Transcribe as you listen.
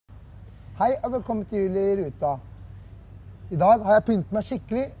Hei og velkommen til Jul i ruta. I dag har jeg pyntet meg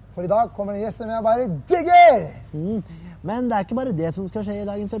skikkelig, for i dag kommer en gjest som jeg bare digger! Men det er ikke bare det som skal skje i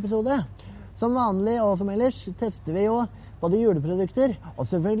dagens episode. Som vanlig og som ellers tester vi jo både juleprodukter, og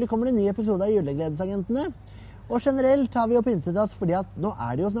selvfølgelig kommer det en ny episode av Julegledesagentene. Og generelt har vi jo pyntet oss fordi at nå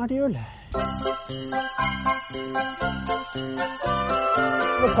er det jo snart jul.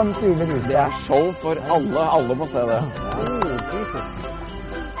 Velkommen til Jul i ruta. Det er show for alle. Alle må se det. Jesus.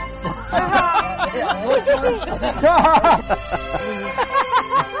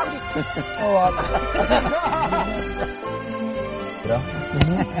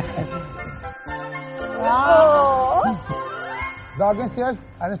 Dagens gjest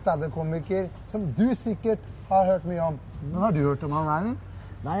er en stand-up-komiker som du sikkert har hørt mye om. Men har du hørt om han, Erlend?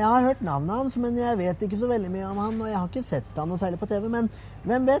 Nei, jeg har hørt navnet hans, men jeg vet ikke så veldig mye om han, og jeg har ikke sett han noe særlig på TV, men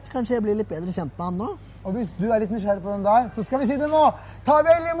hvem vet, kanskje jeg blir litt bedre kjent med han nå? Og hvis du er litt nysgjerrig på den der, så skal vi si det nå. Ta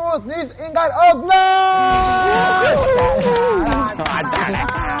vel imot Nils Ingar Odne!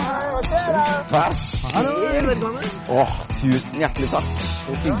 Velkommen. Tusen hjertelig takk.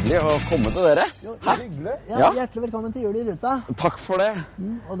 Så hyggelig å komme til dere. Hæ? Hyggelig. Ja, hjertelig velkommen til Jul i ruta. Takk for det.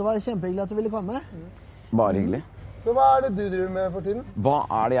 Og det var kjempehyggelig at du ville komme. Bare hyggelig. Så hva er det du driver med for tiden? Hva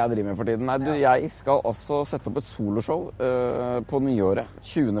er det jeg driver med for tiden? Nei, jeg skal også sette opp et soloshow på nyåret.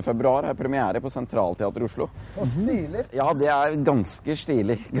 20. februar er premiere på Sentralteatret i Oslo. Og stilig. Ja, det er ganske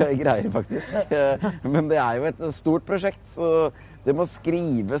stilig greier faktisk. Men det er jo et stort prosjekt, så det må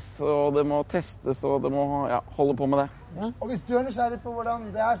skrives, og det må testes, og det må holde på med det. Ja. Og hvis du er nysgjerrig på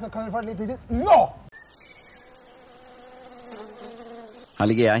hvordan det er, så kan du få et lite titt nå! Her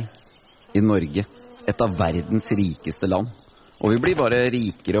ligger jeg, i Norge. Et av verdens rikeste land. Og vi blir bare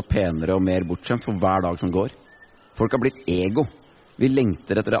rikere og penere og mer bortskjemt for hver dag som går. Folk har blitt ego. Vi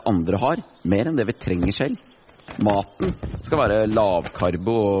lengter etter det andre har, mer enn det vi trenger selv. Maten skal være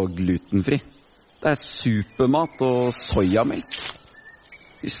lavkarbo og glutenfri. Det er supermat og sojamelk.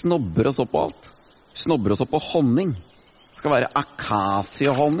 Vi snobber oss opp på alt. Vi snobber oss opp på honning. Det skal være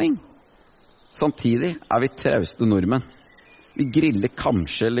akasiehonning. Samtidig er vi trauste nordmenn. Vi griller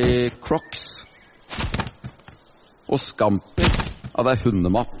kamskjell i Crocs. Og scampi, det er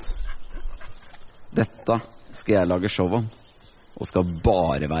hundemat. Dette skal jeg lage show om, og skal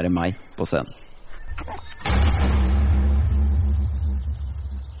bare være meg på scenen.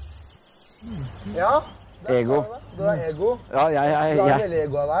 Ja, Ego. Du er ego. Ja, Du er veldig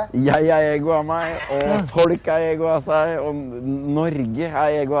ego av deg. jeg er ego av meg, og folk er ego av seg, og Norge er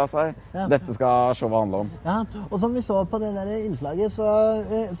ego av seg. Ja. Dette skal showet handle om. Ja, og som vi så på det der innslaget,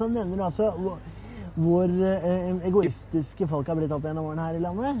 så nevner du altså hvor egoistiske folk har blitt opp gjennom årene her i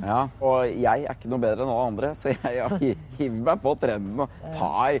landet. Ja, og jeg er ikke noe bedre enn alle andre, så jeg hiver meg på trenden og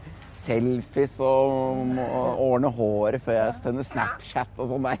tar selfies og ordner håret før jeg stender Snapchat og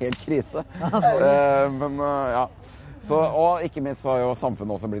sånn. Det er helt krise. Men ja. Så, og ikke minst så har jo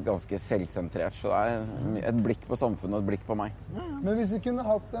samfunnet også blitt ganske selvsentrert, så det er et blikk på samfunnet og et blikk på meg. Men hvis du kunne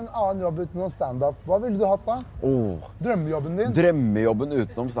hatt en annen jobb utenom stand-up, hva ville du hatt da? Drømmejobben din? Drømmejobben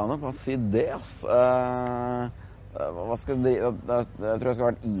utenom stand-up? Hva sier det, ass? Hva skal jeg tror jeg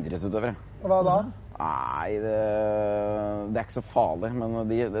skal være idrettsutøver. Og hva da? Nei, det er ikke så farlig, men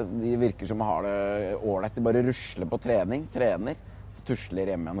de virker som å ha det ålreit. De bare rusler på trening, trener, så tusler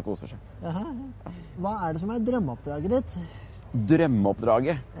hjemme igjen og koser seg. Jaha. Hva er det som er drømmeoppdraget ditt?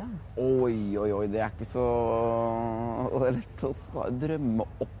 Drømmeoppdraget? Ja. Oi, det er ikke så lett å svare.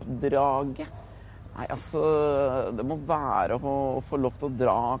 Drømmeoppdraget? Nei, altså, det må være å få lov til å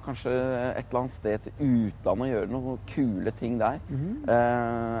dra kanskje et eller annet sted til utlandet og gjøre noen kule ting der.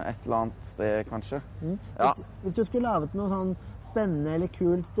 Et eller annet sted, kanskje. Ja. Hvis du skulle laget noe sånn spennende eller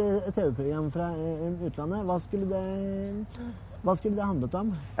kult TV-program fra utlandet, hva skulle det handlet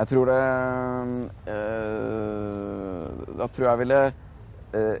om? Jeg tror da tror jeg ville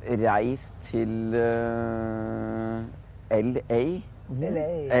reist til LA.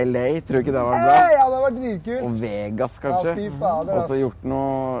 LA, tror du ikke det var bra? Ja, det var dritkult. Og Vegas, kanskje. Ja, fy fader. Og så gjort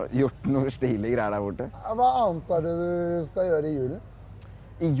noe stilige greier der borte. Hva annet er det du skal gjøre i julen?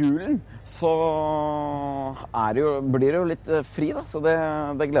 I julen så blir det jo litt fri, da, så det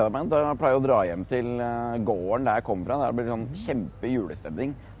gleder jeg meg. Da pleier jeg å dra hjem til gården der jeg kommer fra. Der blir det sånn kjempe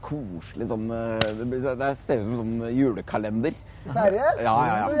julestemning. Koselig sånn, det ser ut som sånn julekalender. Seriøst? Ja.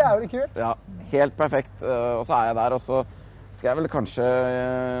 Det er jævlig kult. Ja, helt perfekt. Og så er jeg der, og så skal jeg vel kanskje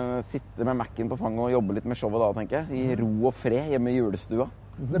sitte med Mac'en på fanget og jobbe litt med showet da, tenker jeg. I ro og fred hjemme i julestua.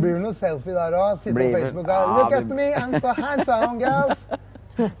 Det blir vel noe selfie der også. Sitte på Facebook og look at me, I'm so handsome, girls.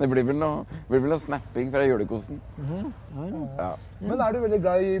 Det blir vel noe snapping fra julekosten. Ja. Men er du veldig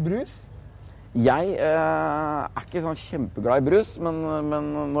glad i brus? Jeg ikke sånn kjempeglad i brus, men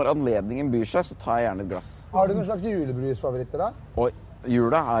når anledningen byr seg, så tar jeg gjerne et glass. Har du noen slags julebrusfavoritter da? Og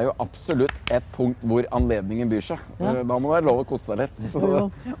jula jo absolutt et punkt hvor anledningen byr seg. Ja. Da må det være lov å kose seg litt. Så,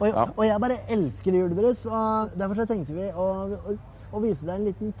 og jeg bare elsker julebrus, og derfor så tenkte vi å vise deg en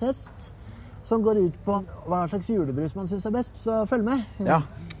liten test som går ut på hva slags julebrus man synes best, så følg med. Ja.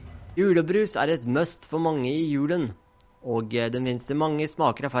 Julebrus et must for mange i julen, og den finnes det mange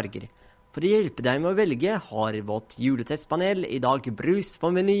smaker og farger. For å hjelpe deg med å velge har vårt juletestpanel i dag brus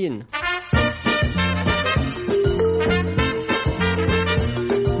på menyen.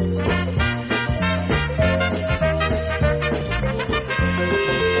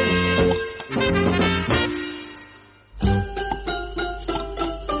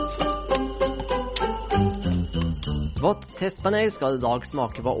 Vårt testpanel skal i dag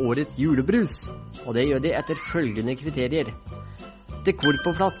smake på årets julebrus, og det gjør de etter følgende kriterier. Dekor på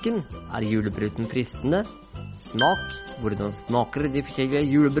flasken, julebrusen fristende? Smak, hvordan smaker de forskjellige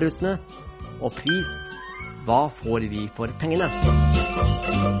julebrusene? Og pris, hva får vi for pengene?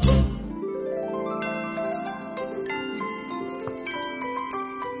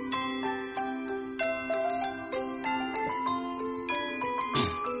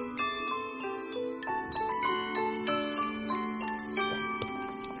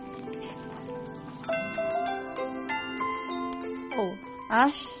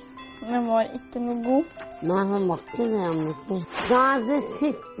 Æsj, den var ikke noe god. Nei, den var ikke det, Annette. Da det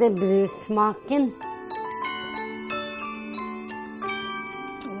siste brussmaken.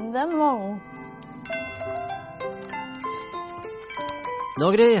 Den var god.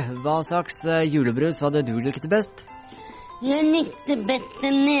 Nogri, hva slags julebrus hadde du likt best? Jeg likte best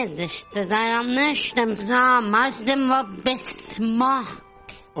den nederste der, Anders. Den fra Hamar. Den var best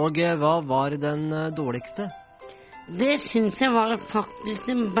smak. Og hva var den dårligste? Det synes jeg var faktisk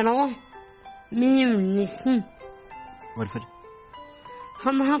en blå med julenissen. Hvorfor?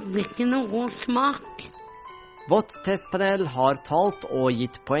 Han hadde ikke noe god smak. Vårt testpanel har talt og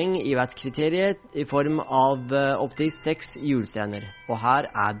gitt poeng i hvert kriterium i form av opptil 6 julestjerner. Og her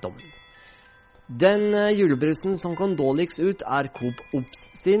dommen. Den julebrusen som kom dårligst ut Coop Ops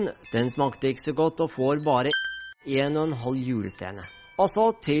sin. Den smakte ikke så godt og får bare 1,5 julestjerne. Og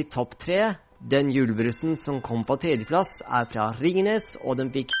så til topp 3. Den julebrusen som kom på tredjeplass fra Ringnes, og den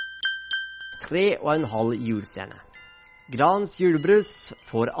fikk 3,5 julestjerne. Grans julebrus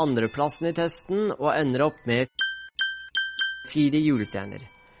får andreplassen i testen og ender opp med 4 julestjerner.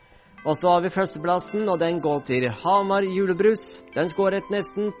 Og så har vi førsteplassen, og den går til Hamar julebrus. Den skåret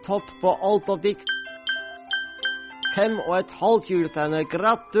nesten topp på alt og fikk 5,5 julestjerner.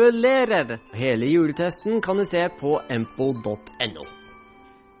 Gratulerer! Hele juletesten kan du se på empo.no.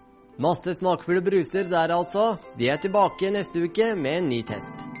 Masse smakfulle bruser der altså. Vi tilbake neste uke med en ny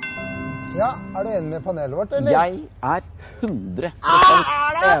test. Ja, du enig med panelet vårt, eller? Jeg 100%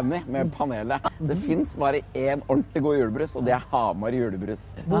 enig med panelet. Det finnes bare en ordentlig god julebrus, og det Hamar julebrus.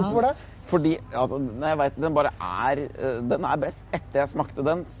 Hvorfor det? Fordi, altså, jeg vet, den bare den best. Etter jeg smakte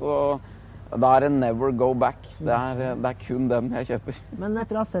den, så da det never go back. Det kun den jeg kjøper. Men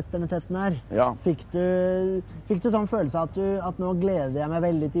etter å ha sett denne testen her, Ja. fikk du sånn følelse at nå gleder jeg meg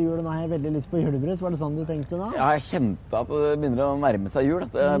veldig til jul, og nå har jeg veldig lyst på julebrus? Var det sånn du tenkte da? Ja, jeg kjente at det begynner å nærme seg jul.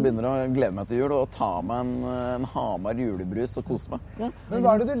 At jeg begynner å glede meg til jul og ta meg en Hamar julebrus og kose meg. Ja. Men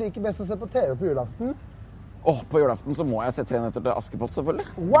hva det du liker best å se på TV på julaften? På julaften så må jeg se 3 netter til Askepott, selvfølgelig.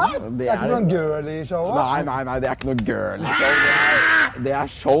 What? Det ikke noen girly show? Nei, det ikke noe girly show. Det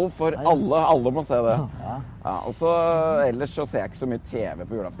show for alle. Alle må se det. Ja, og så ellers så ser jeg ikke så mye TV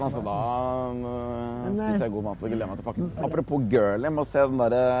på julaften, altså da spiser jeg god mat og gleder meg til pakken. Apropos girly, jeg må se den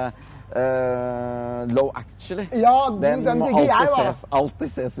der Low Actually. Ja, den må digger jeg, alltid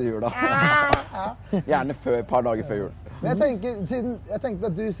ses i jula. Gjerne et par dager før jul. Men jeg tenkte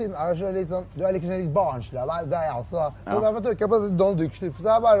at du siden så litt sånn, du liksom litt barnslig av deg, det jeg også da. Og derfor tørker jeg på Donald Duck-slipset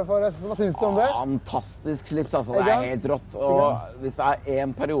der, bare for hva synes du om det? Fantastisk slips, altså. Det helt rått. Og hvis det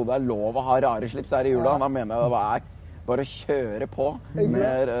en periode lov å ha rare slips her i jula, da mener jeg det bare å kjøre på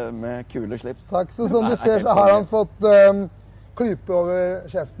med kule slips. Takk, så som du ser så har han fått klype over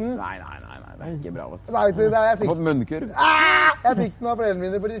kjeften. Nei, det ikke bra, vet du. Nei, det jeg fikk... Fått munnkurv. Jeg fikk den av foreldrene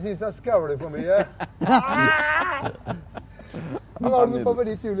mine, for de synes jeg skravler for mye. Men har du noen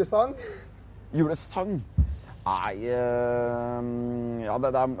favoritt julesang? Julesang? Nei, ja,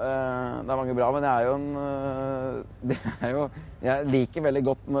 det mange bra, men jeg liker veldig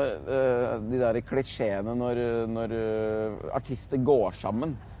godt når, de der klisjeene når artister går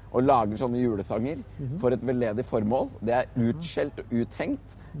sammen og lager sånne julesanger for et veldedig formål. Det er utskjelt og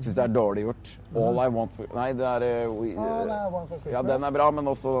uthengt. Synes det er dårlig gjort. All I want for... Nei, det er... ja, den er bra, men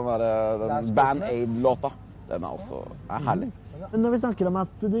også den Band Aid-låta. Den er også herlig. Men når vi snakker om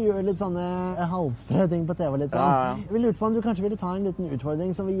at du gjør litt sånne halvfrø ting på TV litt sånn, vi lurte på om du kanskje ville ta en liten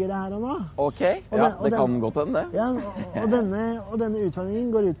utfordring som vi gir deg her og nå. Ok, ja, det kan godt hende det. Ja, og denne utfordringen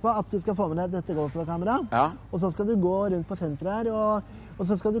går ut på at du skal få med deg dette GoPro-kamera, og så skal du gå rundt på senteret her, og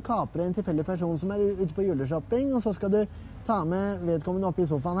så skal du kapre en tilfeldig person som er ute på juleshopping, og så skal du ta med vedkommende opp i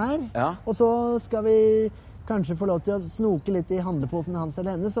sofaen her, og så skal vi kanskje få lov til å snoke litt i handleposen hans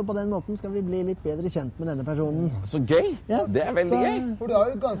eller hennes, og på den måten skal vi bli litt bedre kjent med denne personen. Så gøy! Ja. Det er veldig gøy. For du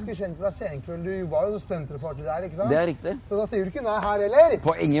er jo ganske kjent fra Senkveld. Du var jo stuntreporter der, ikke sant? Det er riktig. Så da sier du ikke nei her heller?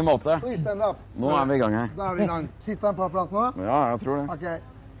 På ingen måte. Nå er vi i gang her. Da er vi i gang. Sitter han på plass nå? Ja, jeg tror det. Ok.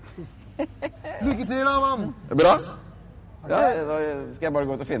 Lykke til da, mann! Bra. Ja, da skal jeg bare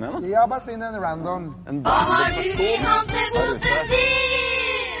gå ut og finne en, da? Ja, bare finne en random. En random person.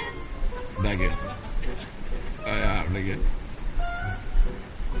 Det er gøy. Det er jævlig gøy.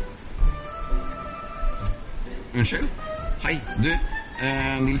 Unnskyld? Hei, du.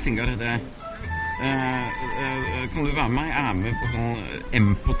 Nils Ingar heter jeg. Kan du være med meg? Jeg er med på sånn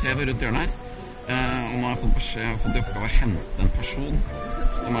MPO-TV rundt hjørnet her. Og nå har jeg fått beskjed, jeg har fått i oppgave å hente en person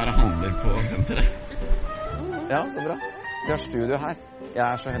som er handler på senteret. Ja, så bra. Vi har studio her. Jeg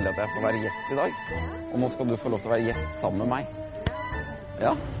er så heldig at jeg får være gjest i dag. Og nå skal du få lov til å være gjest sammen med meg.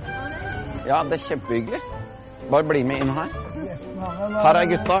 Ja. Ja, det er kjempehyggelig. Bare bli med inn her. Her er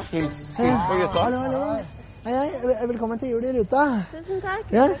gutta. Hils på gutta. Hallo. Hei, velkommen til Jul i ruta. Tusen takk.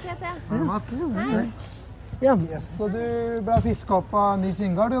 Ja. Hei, Mats. Hei. Ja. Så du ble fisket opp av Nils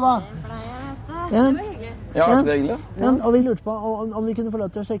Ingar, du da? Det ble jeg, vet du. Ja. Det var hyggelig. Ja, det er hyggelig. Ja, og vi lurte på om vi kunne få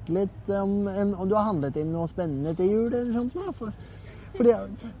lov til å sjekke litt om du har handlet inn noe spennende til jul eller sånt nå.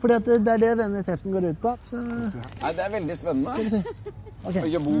 Fordi at det er det denne testen går ut på. Så... Nei, det er veldig spennende. Okay. Skal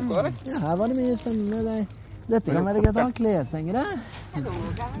vi gjøre bok av det? Ja, her var det mye spennende. Dette kan være greit å ha kleshengere.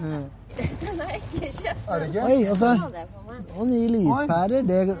 Den er ikke kjøpt. Er det ikke? Oi, det på meg. og nye lyspærer,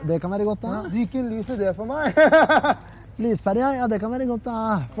 det kan være godt å ha. Hvilken lys er det for meg? Lyspærer, ja, det kan være godt å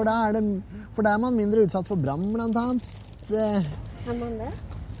ha. For da er man mindre utsatt for brann, blant annet. Er man det?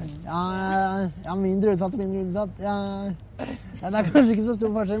 Ja, mindre utsatt. Ja, det er kanskje ikke så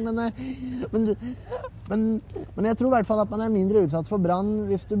stor forskjell, men jeg tror i hvert fall at man er mindre utsatt for brann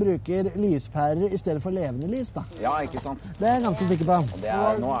hvis du bruker lyspærer i stedet for levende lys, da. Ja, ikke sant. Det er jeg ganske sikker på.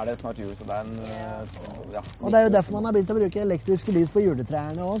 Og nå er det snart jul, så det er en... Ja, og det er jo derfor man har begynt å bruke elektriske lys på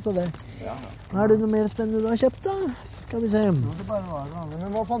juletrærne også, så det... Ja. Har du noe mer spennende du har kjøpt, da? Skal vi se. Men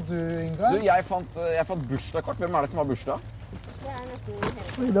hva fant du, Ingar? Du, jeg fant bursdagskort. Hvem er det som har bursdag? Det er nesten hele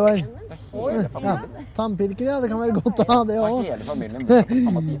Oi, det var... Hele Ja, familien. tannpirker, ja, det kan være godt å ha det Det også. er hele familien bursdag på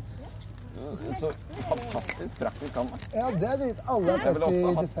samme tid. Så fantastisk praktisk kan det. Ja, det er dritt. Alle er Jeg ville født i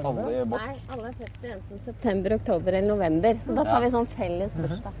også hatt desember. alle bort. Nei, alle er født i enten september, oktober eller november, så da tar vi sånn felles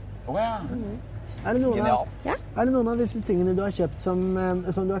bursdag. Åja, Er det genialt. noen av disse tingene du har kjøpt som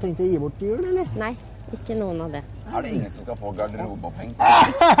du har tenkt å gi bort til jul, eller? Nei, ikke noen av det. Er det ingen som skal få garderobeoppheng?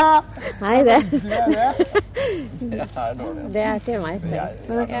 Nei, det. Det er dårlig. Det er til meg Det selv.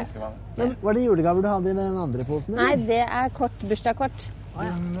 er ganske mange. Men var det julegaver du hadde i den andre posen, Nei, eller? det er bursdagskort.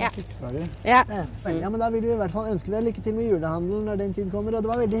 Ja. Fikser vi. Ja. Ja, men da vil vi i hvert fall ønske deg lykke til med julehandelen når den tid kommer, og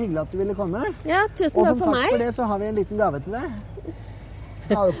det var veldig hyggelig at du ville komme. Ja, tusen Og takk som for takk for meg. det, så har vi en liten gave til deg.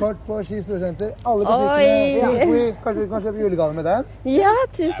 Gavekort på Ski Storsenter. Alle Oi. butikkene. Kanskje vi kan kjøpe julegave med den? Ja,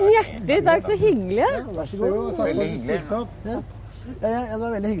 tusen hjertelig takk, så hyggelig. Vær så god. Veldig hyggelig. Ja, det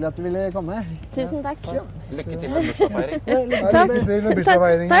var veldig hyggelig at du ville komme. Tusen takk. Lykke til med bursdagsfeiring. Lykke til med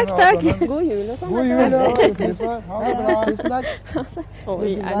bursdagsfeiringen. Takk, og alt takk. sammen. God jul og sånn. God jul og nyttår. Ha det bra. Tusen takk.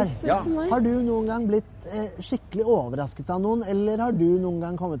 Oi, er det Ja. tusen meg? Har du noen gang blitt skikkelig overrasket av noen, eller har du noen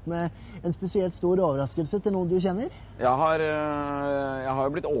gang kommet med en spesielt stor overraskelse til noen du kjenner? Jeg har jo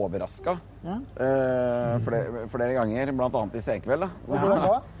blitt overrasket Ja. flere ganger, blant annet i Senkveld. Hvordan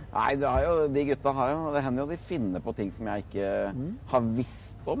da? Nei, de gutta det hender jo de finner på ting som jeg ikke har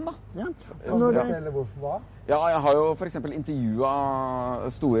visst om, da. Ja. Kan Og du når det, fortelle hvorfor hva? Ja, jeg har jo for eksempel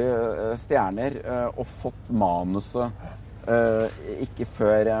intervjuet store stjerner og fått manuset ikke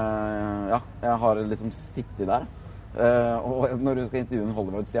før jeg har liksom sittet der. Og når du skal intervjue en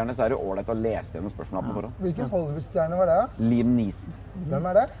Hollywood-stjerne, så er det jo ålreit å lese gjennom spørsmålene på forhånd. Hvilken Hollywood-stjerne var det? Liam Neeson. Hvem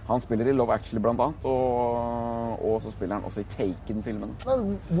er det? Han spiller i Love Actually blant annet, og så spiller han også i Taken-filmen.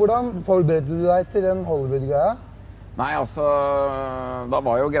 Men hvordan forberedte du deg til den Hollywood-greia? Nei, altså, da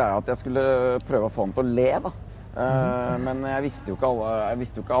var jo greia at jeg skulle prøve å få han til å le, da. Men jeg visste jo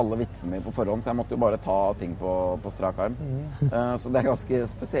ikke alle vitsene mine på forhånd, så jeg måtte jo bare ta ting på strak arm. Så det ganske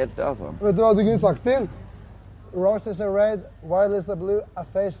spesielt, det, altså. Vet du hva du kunne sagt til? Roses are red, violet are blue, a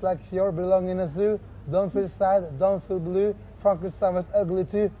face like yours belong in a zoo. Don't feel sad, don't feel blue. Frankenstein was ugly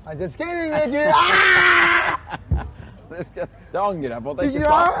too. I'm just kidding with you! Det angrer jeg på at jeg ikke sa.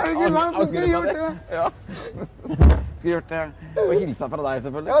 Ja, ikke sant? Du skulle gjort det. Ja. Skulle gjort det. Og hilsa fra deg,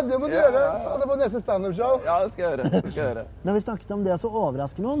 selvfølgelig. Ja, det må du gjøre. Ta det på neste stand-up-show. Ja, det skal jeg gjøre. Når vi snakket om det å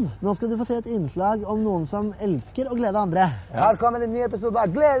overraske noen, nå skal du få se et innslag om noen som elsker å glede andre. Her kommer en ny episode av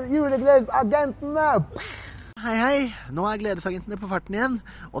Julegledesagentene! Hei, hei. Nå er Gledesagentene på farten igjen,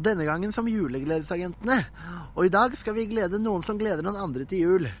 og denne gangen som julegledesagentene. Og i dag skal vi glede noen som gleder noen andre til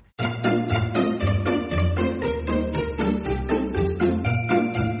jul.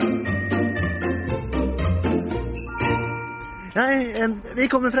 Vi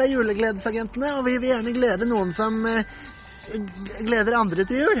kommer fra Julegledesagentene, og vi vil gjerne glede noen som gleder andre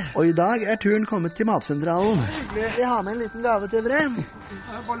til jul. Og i dag er turen kommet til Matsentralen. Vi har med en liten gave til dere.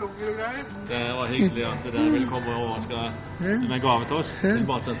 Ballonger og greier. Det var hyggelig at dere vil komme og overraske med gave til oss til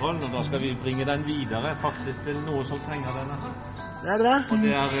Matsentralen, og da skal vi bringe den videre faktisk til noen som trenger denne her. Det er bra. Og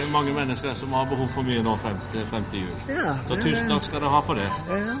det er mange mennesker som har behov for mye nå frem til jul. Ja, så tusen takk skal dere ha for det.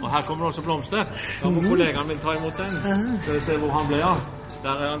 Og her kommer også blomster. Da må kollegaen min ta imot den. Skal vi se hvor han ble av.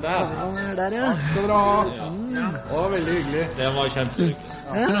 Der er han der. Han er der, ja. Takk skal dere ha. Å, veldig hyggelig. Det var kjempehyggelig.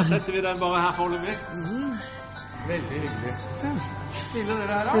 Da setter vi den bare her foreløpig. Veldig hyggelig. Stille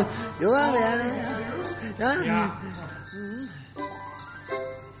dere her, da? Jo da, det er det. Ja.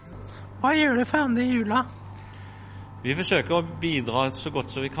 Hva gjør du for andre i jula? Vi forsøker å bidra så godt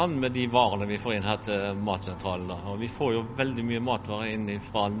som vi kan med de varene vi får inn her til Matsentralen. Og vi får jo veldig mye matvarer inn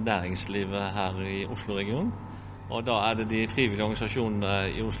fra næringslivet her i Oslo-regionen. Og da er det de frivillige organisasjonene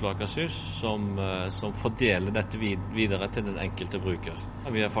i Oslo og Akershus som fordeler dette videre til den enkelte bruker.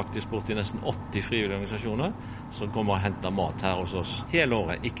 Vi har faktisk borti nesten 80 frivillige organisasjoner som kommer og henter mat her hos oss hele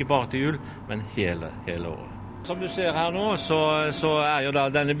året. Ikke bare til jul, men hele året. Som du ser her nå, så er jo da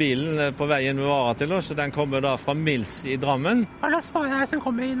denne bilen på veien med varer til oss, og den kommer da fra Mills i Drammen. Hva slags varer er det som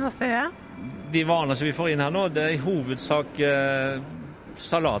kommer inn og ser? De varene som vi får inn her nå, det er i hovedsak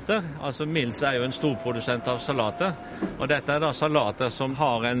salater. Altså Mills er jo en stor produsent av salater, og dette er da salater som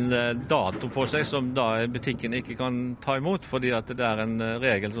har en dato på seg som da butikken ikke kan ta imot, fordi at det er en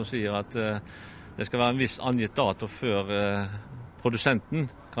regel som sier at det skal være en viss angitt dato før produsenten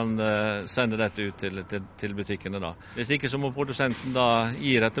kan sende dette ut til butikkene da. Hvis ikke så må produsenten da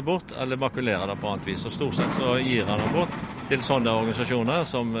gi dette bort, eller makulere det på annet vis. Og stort sett så gir han det bort til sånne organisasjoner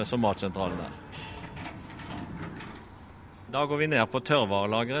som Matsentralen er. Da går vi ned på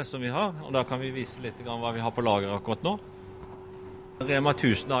tørrvarelageret som vi har, og da kan vi vise litt hva vi har på lager akkurat nå. Rema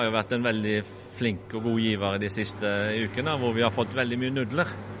 1000 har jo vært en veldig flink og god giver de siste ukene, hvor vi har fått veldig mye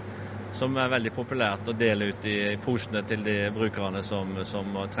nudler, som er veldig populært å dele ut i posene til de brukerne som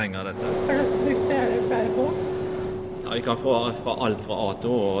trenger dette. Hva slags produkter er det flere på? Ja, vi kan få fra alt fra A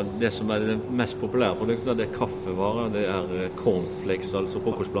til Å, og det som er det mest populære produktet, det er kaffevarer, det er cornflakes, altså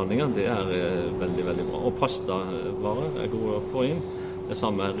kokosblandinger, det er veldig, veldig bra. Og pastavarer er gode å få inn. Det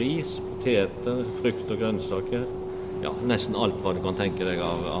samme er ris, poteter, frukt og grønnsaker. Ja, nesten alt hva du kan tenke deg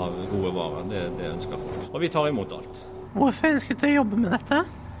av gode varer, det ønsker folk. Og vi tar imot alt. Hvorfor ønsket du å jobbe med dette?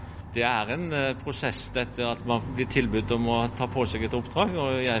 Det er en prosess dette at man blir tilbudt om å ta på seg et oppdrag,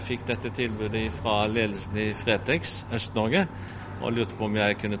 og jeg fikk dette tilbudet fra ledelsen i Fretex, Øst-Norge, og lurte på om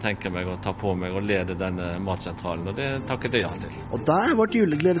jeg kunne tenke meg å ta på meg og lede denne matsentralen, og det takket jeg ja til. Og da er vårt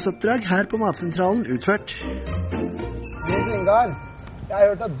julegledesoppdrag her på Matsentralen utført. Ingar, jeg har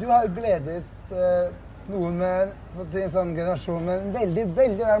hørt at du har gledet noen til en sånn generasjon med en veldig,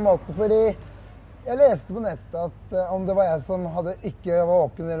 veldig rar måte, fordi jeg leste på nettet at om det var jeg som ikke var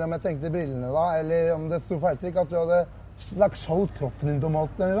våken, eller om jeg tenkte brillene da, eller om det stod feiltrykk, at du hadde slags solgt kroppen din på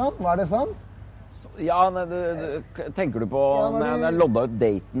måten eller noe. Var det sant? Ja, tenker du på når jeg lodda ut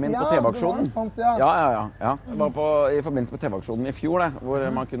daten min på TV-aksjonen? Ja. Det var i forbindelse med TV-aksjonen i fjor, hvor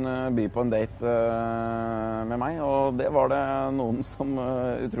man kunne by på en date med meg, og det var det noen som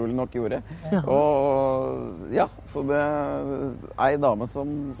utrolig nok gjorde. Og ja, så det er en dame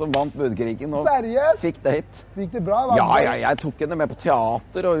som vant budkrigen og fikk date. Fikk det bra? Ja, jeg tok henne med på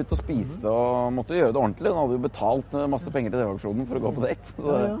teater og ut og spiste og måtte gjøre det ordentlig. Hun hadde jo betalt masse penger til TV-aksjonen for å gå på date.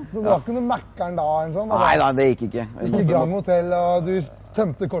 Så det var ikke noe Mac-eren da? Sånn, nei, det gikk ikke. Ikke Grand Hotel, og du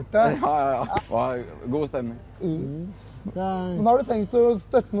tømte kortet? Ja. Det var god stemning. Men har du tenkt å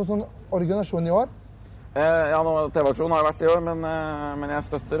støtte noen sånn organisasjon i år? Ja, TV-aksjonen har vært i år, men jeg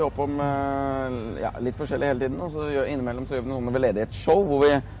støtter opp om litt forskjellig hele tiden. Og så innimellom så gjør vi noe veldedighetsshow, hvor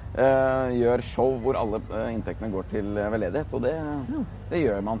vi gjør show hvor alle inntektene går til veldedighet. Og det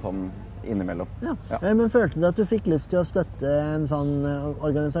gjør man sånn innimellom. Ja. Men følte du at du fikk lyst til å støtte en sånn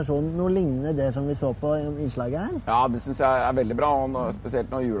organisasjon, noe lignende det som vi så på innslaget her? Ja, det synes jeg er veldig bra, og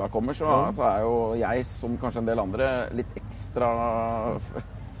spesielt når jula kommer, så er jo jeg, som kanskje en del andre, litt ekstra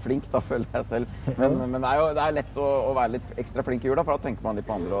flink da, føler jeg selv. Men det er lett å være litt ekstra flink i jula, for da tenker man litt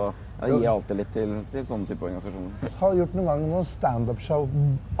på andre, og jeg gir alltid litt til sånne type organisasjoner. Har du gjort noen gang noen stand-up-show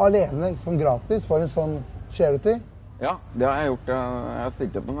alene, som gratis, for en sånn charity? Ja, det har jeg gjort. Jeg har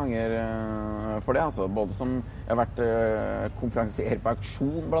stilt opp noen ganger for det, altså. Både som jeg har vært konferansier på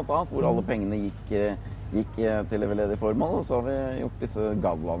auksjon, blant annet, hvor alle pengene gikk til veldedig formål, og så har vi gjort disse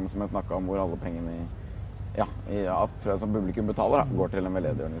gavlene som jeg snakket om, hvor alle pengene som publikum betaler, går til en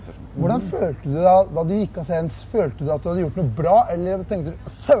veldedig organisasjon. Hvordan følte du da du gikk av scenen? Følte du at du hadde gjort noe bra, eller tenkte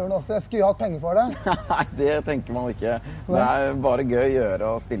du, søren også, jeg skulle hatt penger for det? Nei, det tenker man ikke. Det er bare gøy å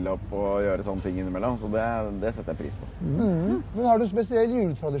gjøre og stille opp og gjøre sånne ting innimellom, så det setter jeg pris på. Men har du en spesiell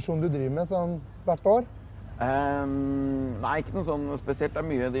juletradisjon du driver med sånn hvert år? Nei, ikke noe sånn spesielt. Det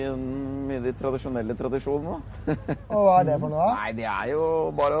er mye de tradisjonelle tradisjonene. Og hva er det for noe da? Nei, det er jo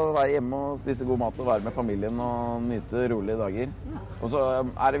bare å være hjemme og spise god mat og være med familien og nyte rolige dager. Og så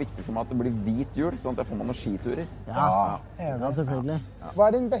er det viktig for meg at det blir hvit jul, sånn at jeg får meg noen skiturer. Ja, selvfølgelig. Hva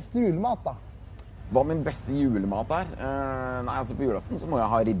er din beste julemat da? Hva min beste julemat er? Nei, altså på julaften så må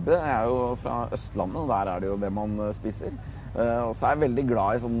jeg ha ribbe. Jeg er jo fra Østlandet, og der er det jo det man spiser. Og så er jeg veldig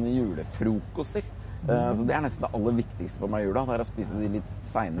glad i sånne julefrokoster. Så det er nesten det aller viktigste for meg i jula. Det er å spise de litt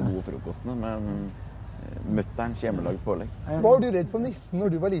sene, gode frokostene med mutterens hjemmelaget pålegg. Var du redd for nissen når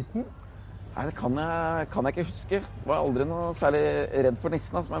du var liten? Nei, det kan jeg ikke huske. Jeg var aldri noe særlig redd for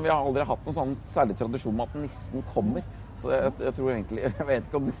nissen, altså, men vi har aldri hatt noen sånn særlig tradisjon med at nissen kommer. Så jeg tror egentlig, jeg vet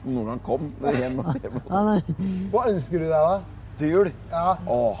ikke om nissen noen gang kom. Hva ønsker du deg da? Til jul? Ja.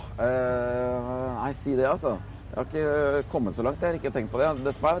 Nei, si det altså. Jeg har ikke kommet så langt, jeg har ikke tenkt på det.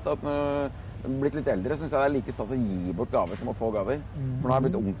 Dessverre vet jeg at når jeg blitt litt eldre, synes jeg det er like stas å gi bort gaver som å få gaver. For nå har jeg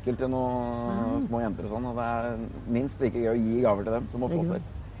blitt onkel til noen små jenter og sånn, og det er minst like gøy å gi gaver til dem som å få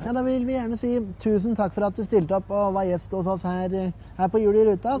seg. Ja, da vil vi gjerne si tusen takk for at du stilte opp og var gjest hos oss her på Jul i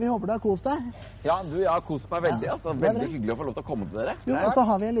Ruta. Vi håper du har kost deg. Ja, jeg har kost meg veldig, altså. Veldig hyggelig å få lov til å komme til dere. Jo, og så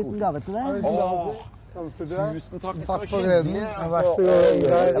har vi en liten gave til deg. Tusen takk. Takk for gleden.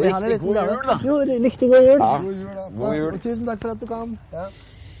 Riktig god jul, da. Jo, riktig god jul. God jul. Og tusen takk for at du kom. Ja.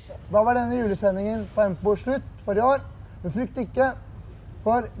 Da var denne julesendingen på Empo slutt for i år. Men frykt ikke,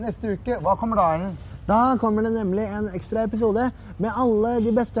 for neste uke, hva kommer da, Erlend? Da kommer det nemlig en ekstra episode med alle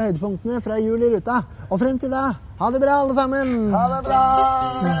de beste høydepunktene fra Jul i Ruta. Og frem til da, ha det bra alle sammen! Ha det bra!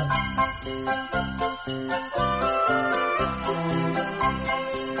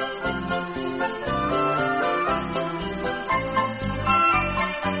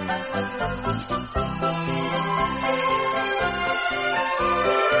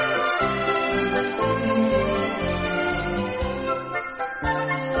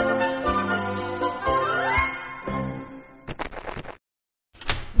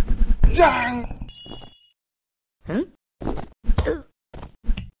 Dang!